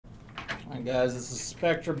Alright guys, this is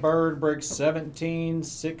Spectra Bird, break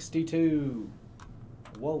 1762.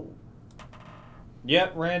 Whoa.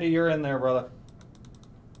 Yep, Randy, you're in there, brother.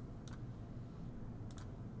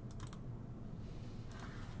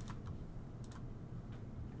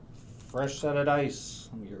 Fresh set of dice.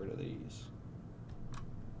 Let me get rid of these.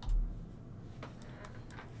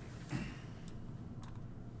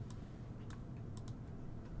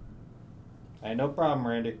 Hey, no problem,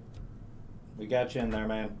 Randy. We got you in there,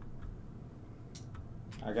 man.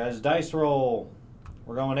 Alright guys, dice roll.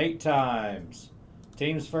 We're going 8 times.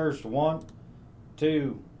 Teams first. 1,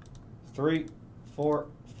 2, 3, 4,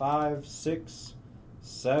 5, 6,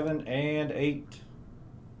 7, and 8.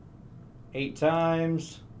 8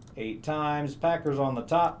 times. 8 times. Packers on the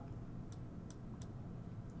top.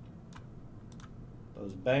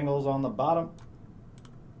 Those Bengals on the bottom.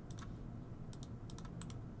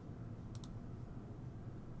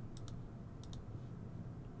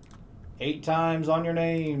 Eight times on your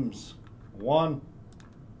names. 1,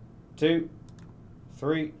 2,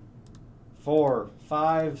 3, 4,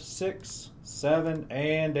 5, 6, 7,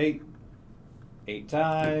 and 8. 8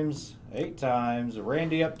 times. 8 times.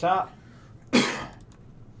 Randy up top.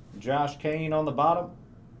 Josh Kane on the bottom.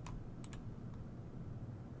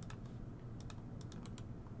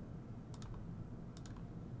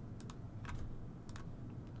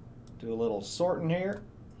 Do a little sorting here.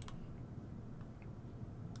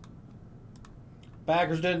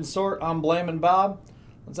 Packers didn't sort. I'm blaming Bob.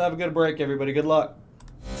 Let's have a good break, everybody. Good luck.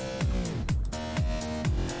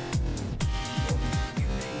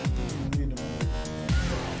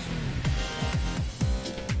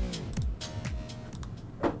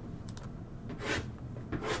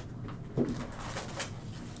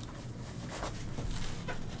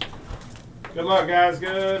 Good luck, guys.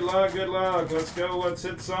 Good luck, good luck. Let's go. Let's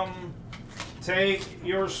hit something. Take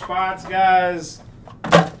your spots, guys,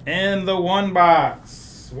 in the one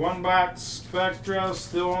box. One box Spectra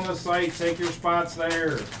still on the site. Take your spots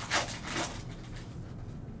there.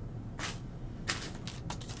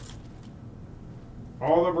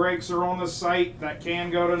 All the breaks are on the site that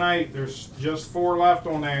can go tonight. There's just 4 left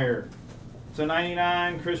on there.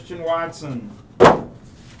 /99, Christian Watson.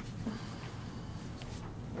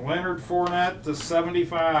 Leonard Fournette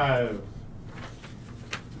 /75.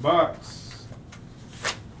 Bucks.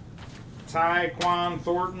 Tyquan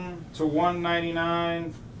Thornton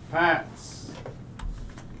 /199. Pats.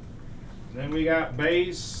 Then we got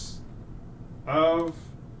base of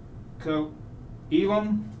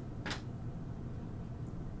Elam.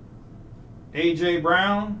 AJ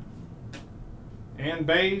Brown. And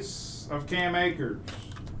base of Cam Akers.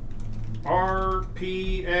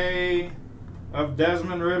 RPA of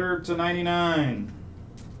Desmond Ritter /99.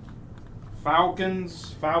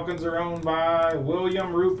 Falcons. Falcons are owned by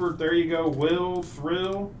William Rupert. There you go. Will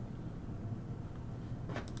Thrill.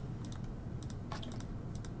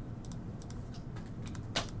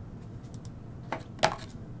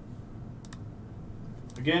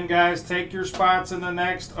 Again, guys, take your spots in the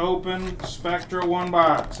next open Spectra 1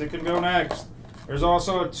 box. It can go next. There's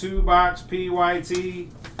also a 2-box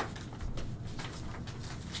PYT.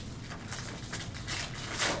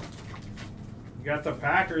 You got the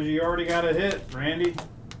Packers, you already got a hit, Randy.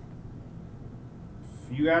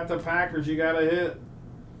 You got the Packers, you got a hit.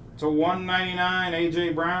 /199,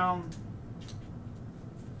 AJ Brown.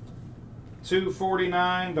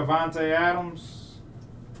 /249, Devontae Adams.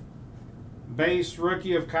 Base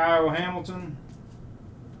rookie of Kyle Hamilton.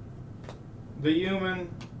 The human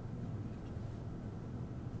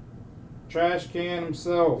trash can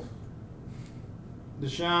himself,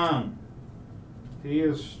 Deshaun. He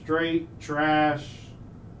is straight trash.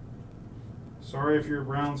 Sorry if you're a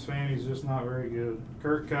Browns fan, he's just not very good.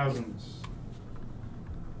 Kirk Cousins.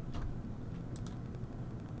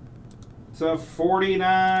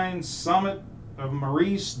 /49 Summit of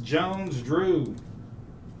Maurice Jones-Drew.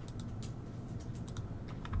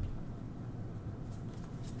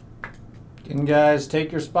 Again, guys,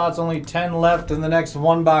 take your spots. Only 10 left in the next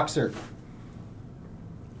 1 boxer.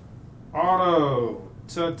 Auto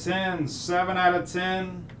 /10, 7 out of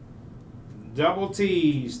 10. Double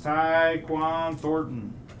T's, Tyquan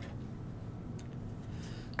Thornton.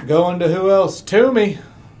 Going to who else? Toomey.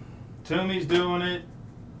 Toomey's doing it.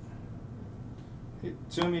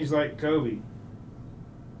 Toomey's like Kobe.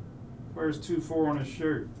 Where's 2-4 on his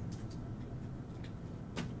shirt?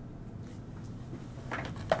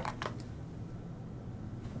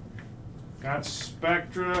 Got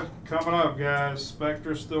Spectra coming up, guys.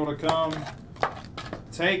 Spectra still to come.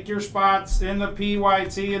 Take your spots in the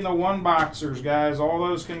PYT and the 1 boxers, guys. All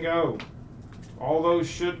those can go. All those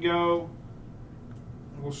should go.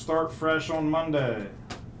 We'll start fresh on Monday.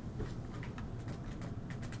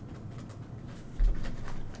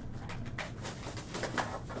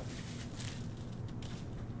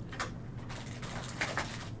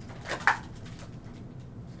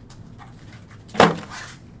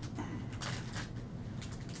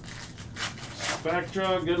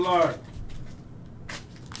 Spectra, good luck.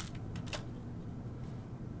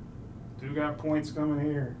 Who got points coming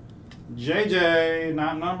here? JJ,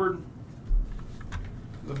 not numbered.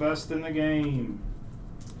 The best in the game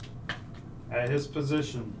at his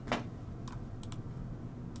position.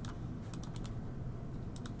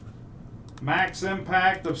 Max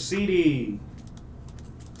impact of CD.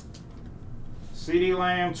 CD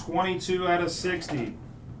Lamb, 22 out of 60.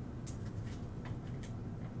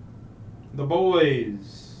 The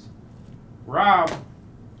boys. Rob,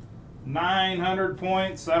 900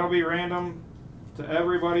 points. That'll be random to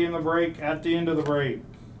everybody in the break at the end of the break.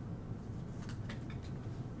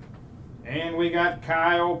 And we got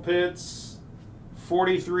Kyle Pitts,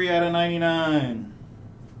 43 out of 99.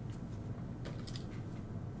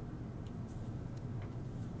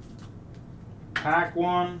 Pack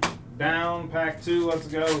 1, down. Pack 2, let's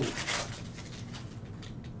go.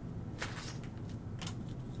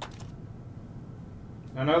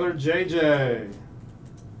 Another JJ.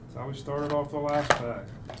 That's how we started off the last pack.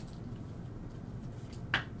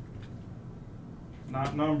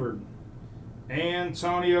 Not numbered.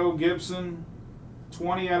 Antonio Gibson,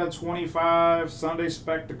 20 out of 25, Sunday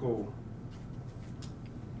Spectacle.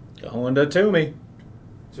 Going to Toomey.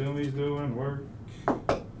 Toomey's doing work.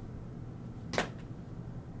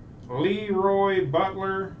 Leroy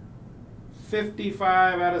Butler,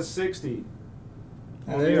 55 out of 60.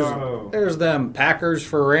 There's them Packers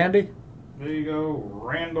for Randy. There you go,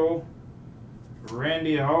 Randall.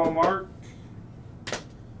 Randy Hallmark.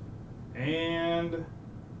 And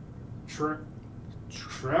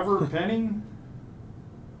Trevor Penning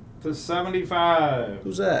to 75.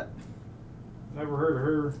 Who's that? Never heard of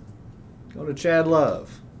her. Go to Chad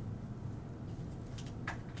Love.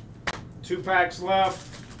 2 packs left.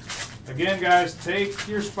 Again, guys, take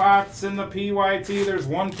your spots in the PYT. There's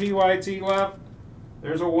 1 PYT left.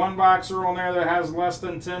 There's a 1-boxer on there that has less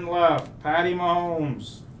than 10 left. Patty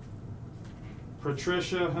Mahomes.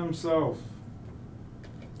 Patricia himself.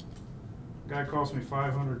 Guy cost me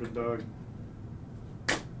 $500 to Doug.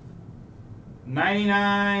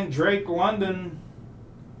 99, Drake London.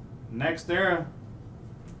 Next era.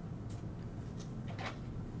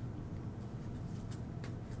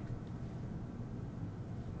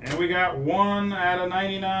 And we got 1 out of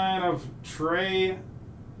 99 of Trey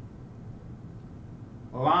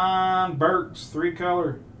Lon Burks,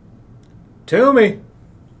 3-color. Toomey.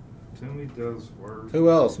 Toomey does work. Who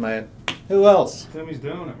else, man? Who else? Toomey's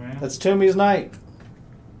doing it, man. That's Toomey's night.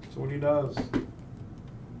 That's what he does.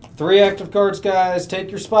 3 active cards, guys. Take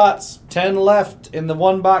your spots. 10 left in the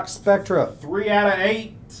 1-box Spectra. 3 out of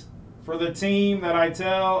 8 for the team that I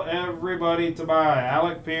tell everybody to buy.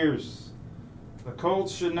 Alec Pierce. The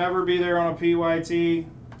Colts should never be there on a PYT.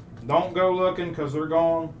 Don't go looking because they're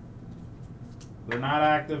gone. They're not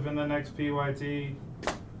active in the next PYT.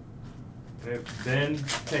 They've been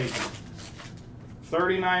taken.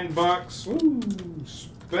 39 bucks. Woo!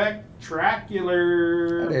 Spectacular.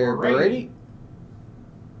 There, Brady.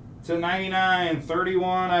 To 99.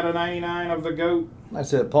 31 out of 99 of the GOAT.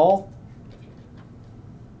 That's it, Paul.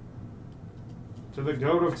 To the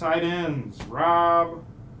GOAT of tight ends. Rob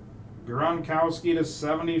Gronkowski to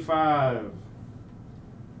 75.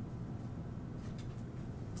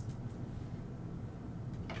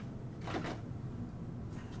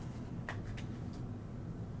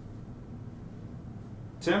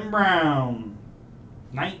 Tim Brown,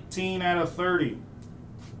 19 out of 30.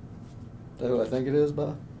 Who I think it is,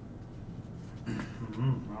 Bob? I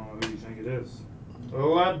don't know who you think it is.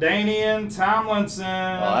 LaDainian Tomlinson,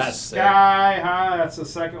 that's Sky High. That's the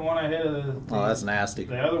second one I hit of the team. Oh, that's nasty.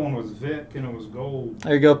 The other one was Vic, and it was gold.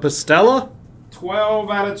 There you go, Pastella.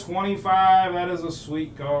 12 out of 25. That is a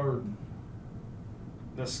sweet card.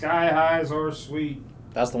 The Sky Highs are sweet.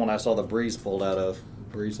 That's the one I saw the Breeze pulled out of.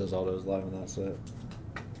 Breeze has all those live in that set.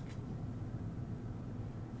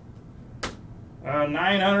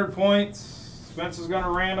 900 points. Spence is going to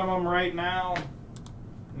random them right now,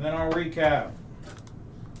 and then I'll recap.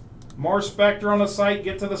 More Spectra on the site.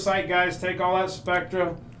 Get to the site, guys. Take all that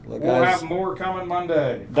Spectra. Look, we'll guys, have more coming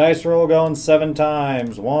Monday. Dice roll going 7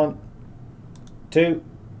 times. 1, 2,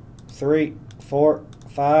 3, 4,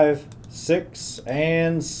 5, 6,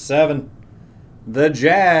 and 7. The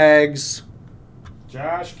Jags.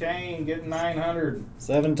 Josh Kane getting 900.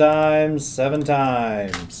 7 times, 7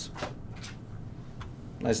 times.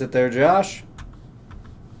 Nice hit there, Josh.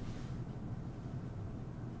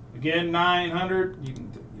 Again, 900.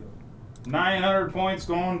 900 points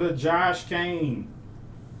going to Josh Kane.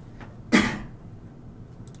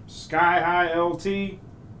 Sky High LT.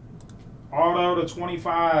 Auto to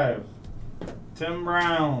 25. Tim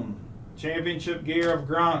Brown. Championship gear of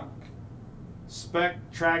Gronk.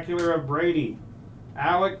 Spectacular of Brady.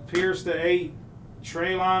 Alec Pierce to 8.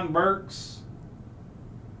 Traylon Burks.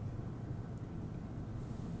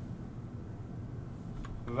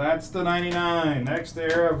 That's the 99. Next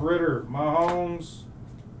era of Ritter. Mahomes.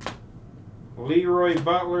 Leroy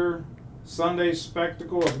Butler. Sunday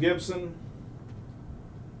Spectacle of Gibson.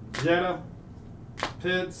 Jetta.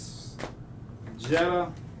 Pitts.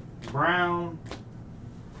 Jetta. Brown.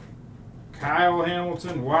 Kyle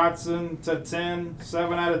Hamilton. Watson to 10.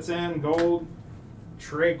 7 out of 10. Gold.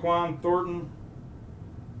 Traquan Thornton.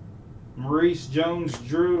 Maurice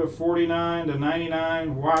Jones-Drew to 49 to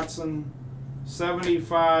 99. Watson.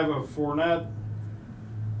 75 of Fournette.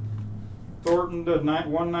 Thornton to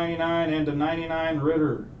 199 and to 99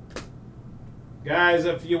 Ritter. Guys,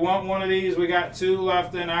 if you want one of these, we got 2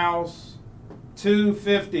 left in house.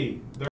 $250.